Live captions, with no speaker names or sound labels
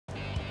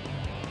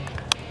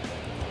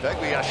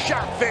Phegley, a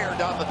shot fair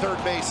down the third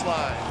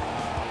baseline.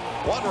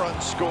 1 run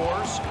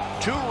scores,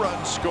 2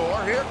 runs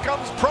score. Here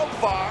comes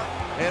Profar,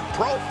 and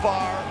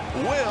Profar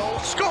will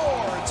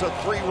score. It's a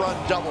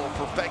 3-run double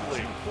for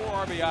Phegley.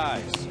 4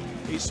 RBIs.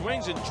 He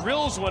swings and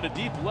drills one to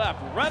deep left.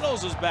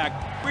 Reynolds is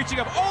back, reaching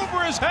up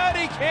over his head.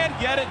 He can't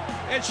get it,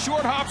 and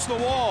short hops the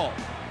wall.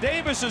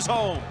 Davis is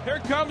home. Here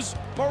comes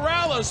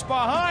Morales.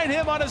 Behind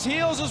him on his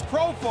heels is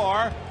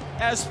Profar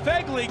as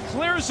Phegley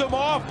clears him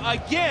off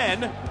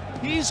again.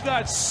 He's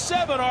got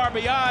 7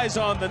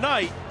 RBIs on the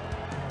night,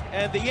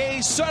 and the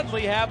A's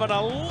suddenly have an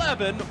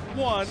 11-1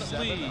 lead.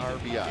 7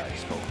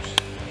 RBIs, folks.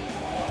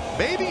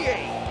 Maybe 8.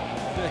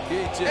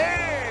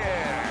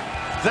 And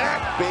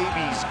that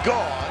baby's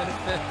gone.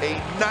 A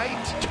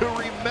night to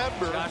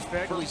remember. Josh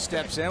Phegley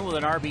steps in with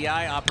an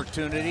RBI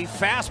opportunity.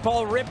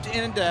 Fastball ripped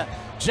into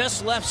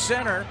just left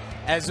center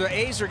as the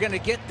A's are going to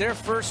get their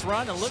first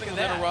run. And look at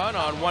that. A run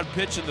on 1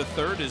 pitch in the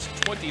third, his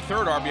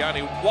 23rd RBI. And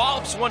he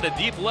wallops one to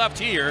deep left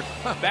here.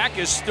 Back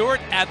is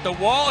Stewart at the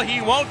wall.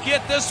 He won't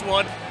get this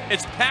one.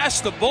 It's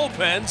past the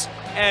bullpens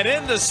and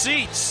in the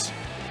seats.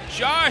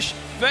 Josh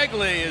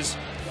Phegley is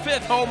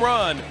 5th home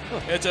run.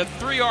 It's a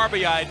 3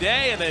 RBI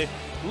day, and the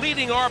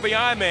leading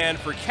RBI man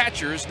for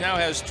catchers now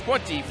has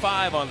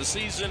 25 on the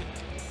season.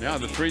 Now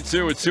the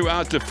 3-2 with 2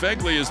 out to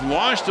Phegley is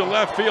launched to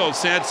left field.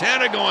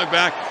 Santana going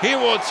back. He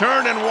will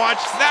turn and watch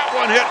that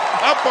one hit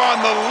up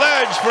on the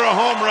ledge for a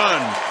home run.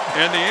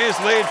 And the A's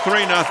lead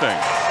 3-0.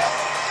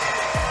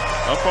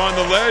 Up on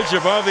the ledge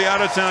above the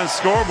out-of-town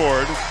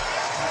scoreboard.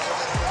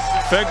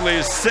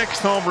 Phegley's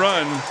 6th home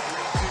run.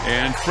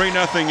 And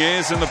 3-0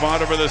 A's in the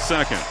bottom of the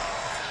second.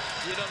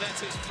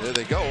 There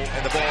they go,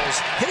 and the ball's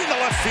hitting the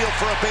left field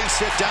for a base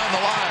hit down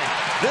the line.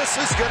 This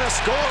is going to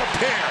score a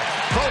pair.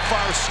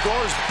 Profar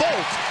scores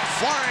both,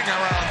 flying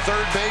around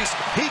third base.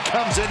 He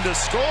comes in to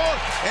score,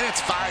 and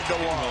it's 5-1.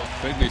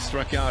 Phegley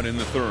struck out in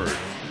the third.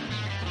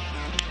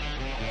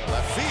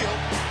 Left field,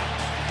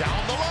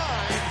 down the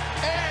line,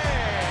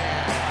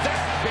 and that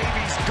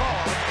baby's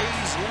gone.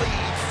 A's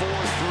lead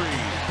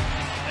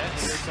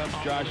 4-3. Here comes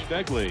Josh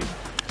Phegley.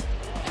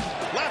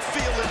 Left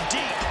field and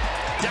deep,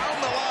 down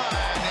the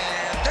line,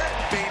 and that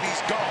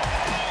baby's gone.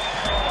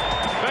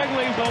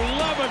 Phegley's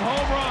 11th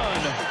home run.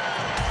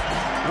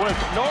 With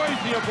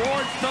noisy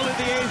aboard, suddenly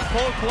the A's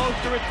pull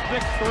closer at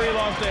 6-3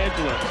 Los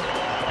Angeles.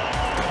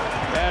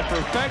 And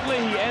for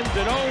Phegley, he ends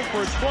at 0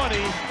 for 20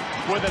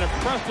 with an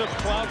impressive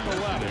clout to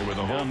left.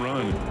 With a home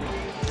run.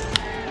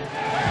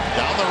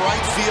 Down the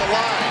right field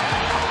line.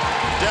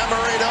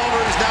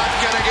 Demerate-Over's not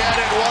going to get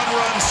it. 1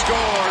 run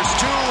scores,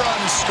 2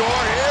 runs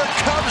score. Here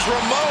comes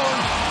Ramon.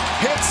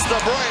 Hits the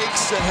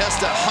brakes and has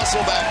to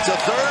hustle back to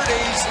third.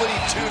 A's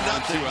lead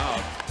 2-0. 2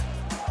 out.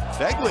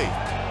 Phegley,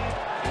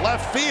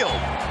 left field.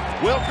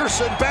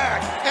 Wilkerson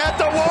back at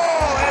the wall,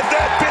 and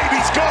that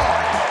baby's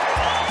gone.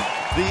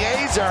 The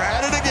A's are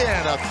at it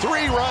again. A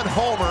 3-run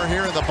homer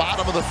here in the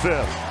bottom of the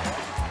 5th.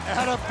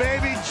 And a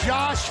baby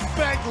Josh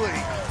Phegley.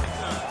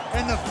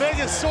 And the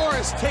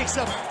Vegasaurus takes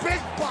a big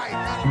bite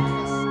out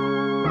of this.